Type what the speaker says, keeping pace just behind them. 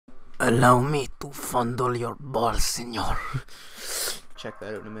Allow me to fondle your balls, senor. Check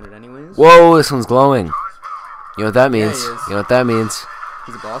that out in a minute anyways. Whoa, this one's glowing. You know what that means? Yeah, he is. You know what that means?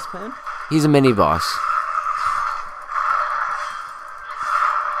 He's a boss plan? He's a mini boss.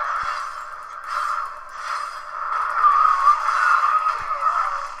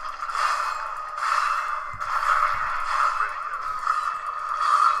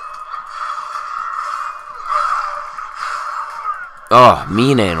 Oh,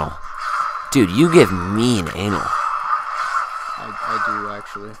 mean anal. Dude, you give mean anal. I do,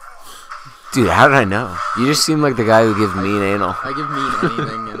 actually. Dude, how did I know? You just seem like the guy who gives mean anal. I give mean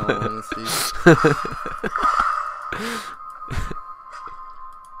anything, in all honesty.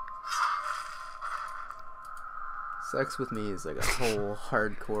 Sex with me is like a whole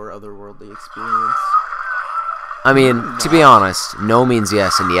hardcore otherworldly experience. I mean, to be honest, no means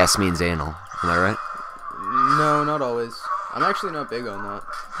yes and yes means anal. Am I right? No, not always. I'm actually not big on that.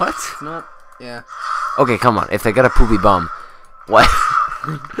 What? It's not, yeah. Okay, come on. If they got a poopy bum, what?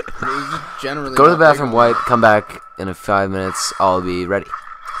 Generally Go to the not big bathroom, on wipe, that. come back in 5 minutes. I'll be ready.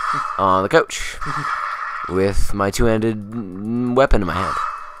 On the couch. With my two-handed weapon in my hand.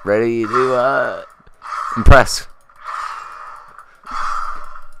 Ready to, impress.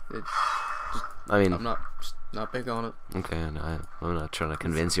 I mean... I'm not big on it. Okay, no, I'm not trying to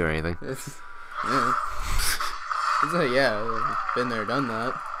convince you or anything. Yeah. It's like, yeah, been there, done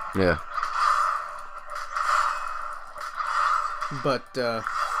that. Yeah. But,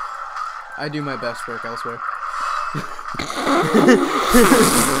 I do my best work elsewhere.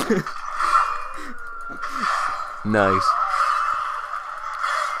 Nice.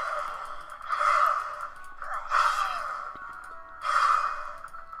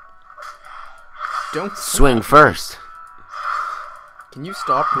 Don't Swing first. Can you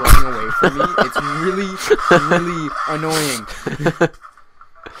stop running away from me? It's really, really annoying.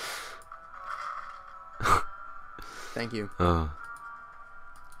 Thank you. Oh.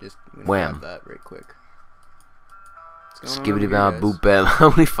 Just Wham. grab that right quick. What's going on Skibbity over here, bob guys? boop bam. How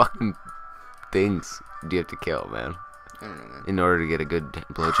many fucking things do you have to kill, man? I don't know, man. In order to get a good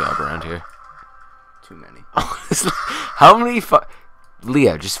blowjob around here. Too many. Honestly, how many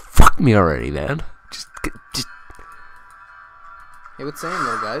Leah, just fuck me already, man. Just. Hey, what's saying,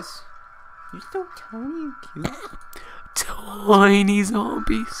 little guys? You're so tiny and cute. Tiny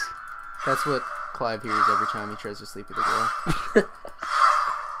zombies. That's what Clive hears every time he tries to sleep with a girl.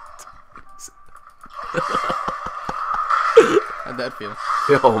 How'd that feel?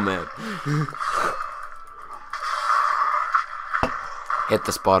 Oh, man. Hit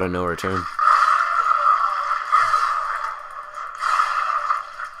the spot of no return.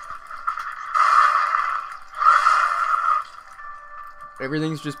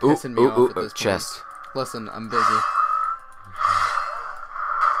 Everything's just pissing me off at this point. Chest. Listen, I'm busy.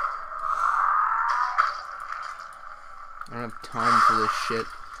 I don't have time for this shit.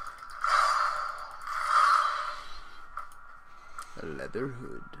 A leather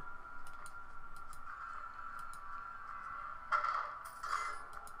hood.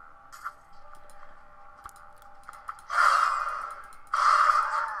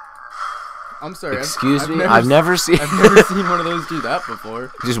 I'm sorry. Excuse me? I've never seen one of those do that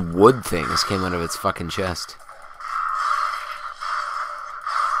before. Just wood things came out of its fucking chest.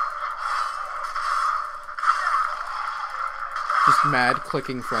 Just mad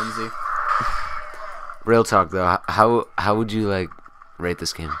clicking frenzy. Real talk though, how would you like rate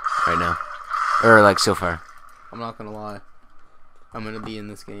this game right now? Or like so far? I'm not gonna lie. I'm gonna be in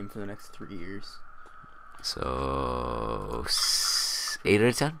this game for the next 3 years. So 8 out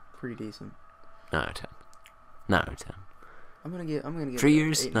of 10? Pretty decent. 9 out of 10. 9 out of 10. I'm gonna get 3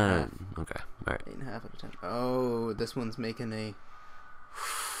 years? 8.5. No. Okay. Alright. 8.5 out of 10. Oh, this one's making a.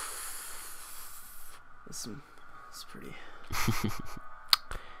 This is pretty.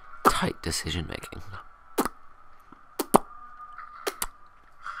 Tight decision making.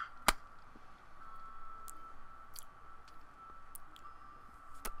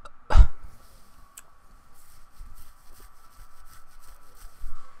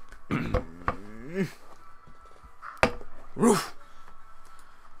 Roof.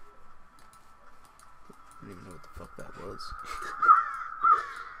 I don't even know what the fuck that was.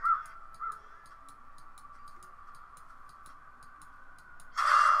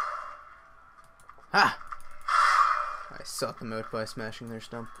 Ha! I sought them out by smashing their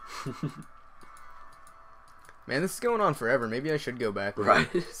stump. Man, this is going on forever. Maybe I should go back and Right.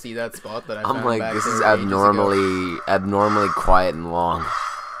 see that spot that I I'm found like, back this there is ages ago. abnormally quiet and long.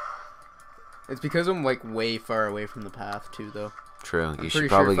 It's because I'm like way far away from the path too, though. True. I'm You pretty should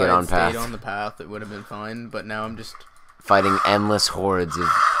probably sure if get I on had path. stayed on the path, it would have been fine. But now I'm just Fighting endless hordes of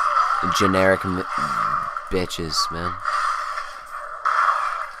generic bitches, man.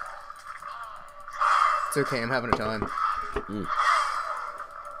 It's okay, I'm having a time.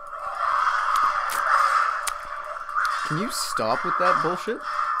 Can you stop with that bullshit?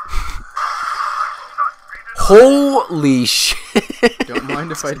 Holy shit. Don't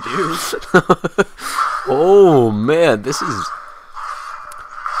mind if I do. Oh man, this is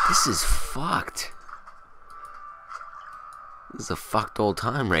fucked. This is a fucked old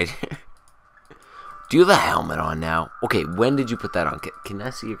time right here. Do you have a helmet on now? Okay, when did you put that on? Can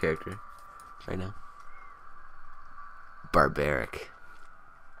I see your character right now? Barbaric.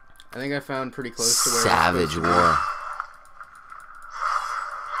 I think I found pretty close to where Savage War.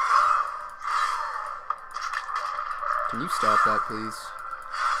 Can you stop that, please?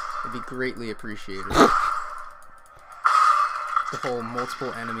 It'd be greatly appreciated. The whole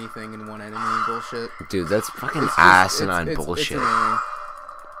multiple enemy thing in one enemy bullshit. Dude, that's fucking asinine bullshit. It's annoying.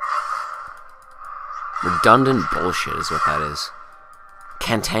 Redundant bullshit is what that is.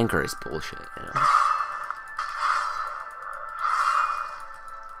 Cantankerous bullshit, you know?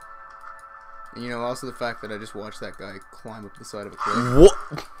 And, you know, also the fact that I just watched that guy climb up the side of a cliff. What?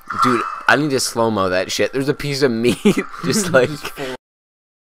 Dude, I need to slow-mo that shit. There's a piece of meat just like... Just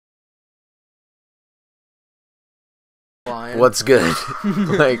flying. What's good?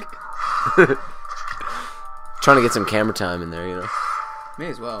 Like... trying to get some camera time in there, you know? May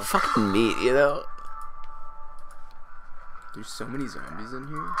as well. Fucking meat, you know? There's so many zombies in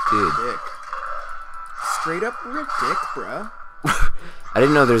here. Dude. Dick. Straight up dick, bruh. I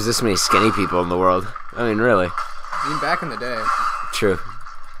didn't know there's this many skinny people in the world. I mean, really. I mean, back in the day, True.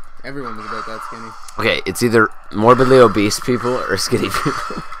 everyone was about that skinny. Okay, it's either morbidly obese people or skinny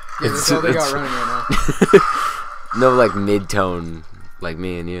people. Yeah, that's all they got running right now. No, like, mid-tone, like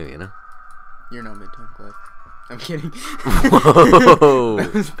me and you know? You're not mid-tone, Cliff. I'm kidding. Whoa!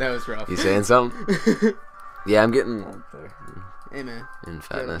 that was rough. You saying something? Yeah, I'm getting up there. Hey, man. In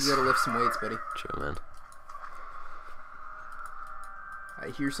fatness. You gotta lift some weights, buddy. True, man. I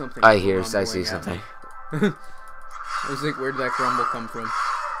hear something. I see something. I was like, where did that grumble come from?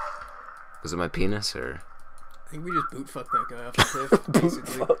 Was it my penis, or? I think we just boot fucked that guy off the cliff,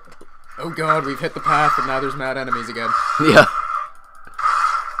 basically. Oh god, we've hit the path and now there's mad enemies again. Yeah.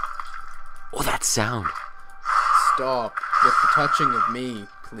 Oh, that sound. Stop with the touching of me,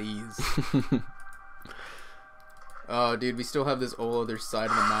 please. Oh, dude, we still have this whole other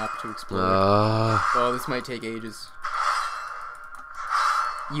side of the map to explore. Oh, this might take ages.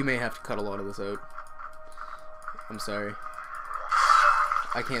 You may have to cut a lot of this out. I'm sorry.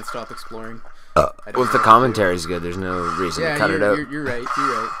 I can't stop exploring. Well, if the commentary is good, there's no reason to cut it out. You're right. You're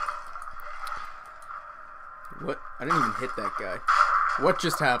right. What? I didn't even hit that guy. What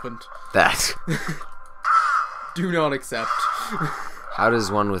just happened? That. Do not accept. How does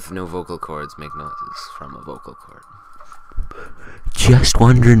one with no vocal cords make noises from a vocal cord? Just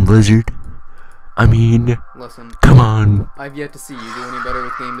wondering, Blizzard. I mean, listen. Come on. I've yet to see you do any better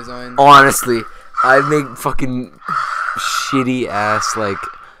with game design. Honestly, I make fucking shitty ass like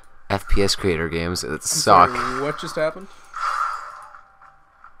FPS creator games that suck. Sorry, what just happened?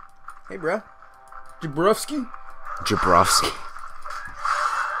 Hey, bruh. Jabrowski? Jabrowski.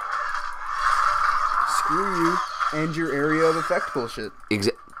 Screw you and your area of effect bullshit.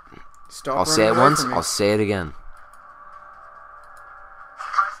 Stop. I'll say it once, I'll say it again.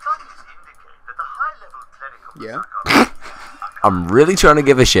 Yeah? I'm really trying to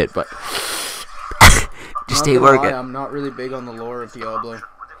give a shit, but just stay working. I'm not really big on the lore of Diablo.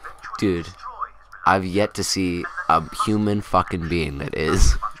 Dude, I've yet to see a human fucking being that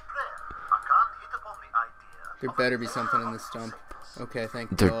is. There better be something in this stump. Okay,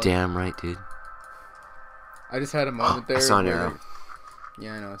 thank you. They're damn right, dude. I just had a moment there. I saw an arrow.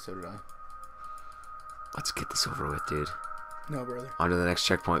 Yeah, I know, so did I. Let's get this over with, dude. No, brother. On to the next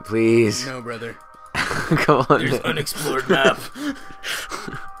checkpoint, please. No, brother. Come on. There's unexplored map.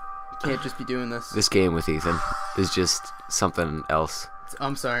 Can't just be doing this. This game with Ethan is just something else.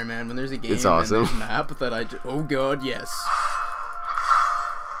 I'm sorry, man. When there's a game it's awesome. and there's a map that I just... Oh, God, yes.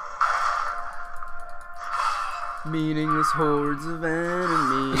 Meaningless hordes of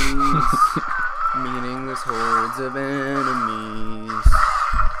enemies. Meaningless hordes of enemies.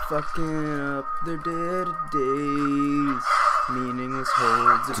 Fucking up their dead days. Meaningless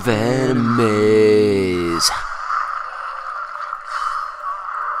hordes of enemies.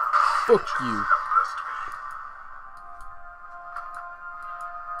 Fuck you.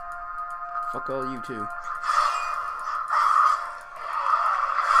 Fuck all you too.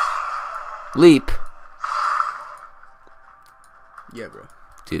 Leap. Yeah, bro.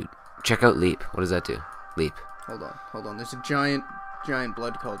 Dude, check out Leap. What does that do? Leap. Hold on. There's a giant giant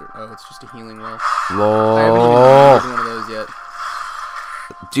blood cauldron. Oh, it's just a healing well. Lol. I haven't even used one of those yet.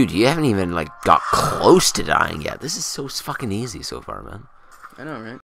 Dude, you haven't even, like, got close to dying yet. This is so fucking easy so far, man. I know, right?